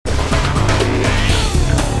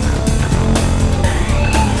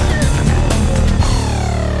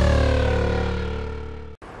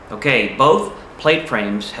Okay, both plate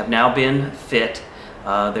frames have now been fit.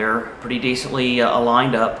 They're pretty decently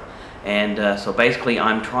aligned up, and so basically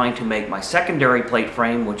I'm trying to make my secondary plate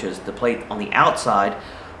frame, which is the plate on the outside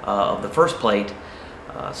of the first plate.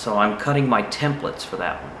 So I'm cutting my templates for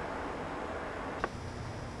that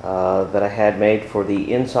one. That I had made for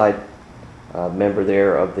the inside member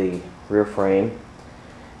there of the rear frame,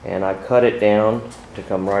 and I cut it down to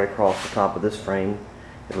come right across the top of this frame.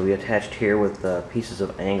 It will be attached here with pieces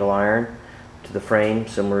of angle iron to the frame,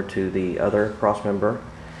 similar to the other cross member.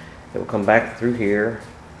 It will come back through here.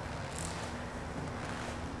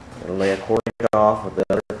 It'll lay a quarter inch off with the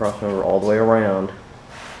other cross member all the way around,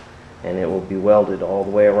 and it will be welded all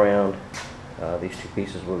the way around. These two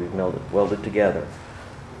pieces will be welded together.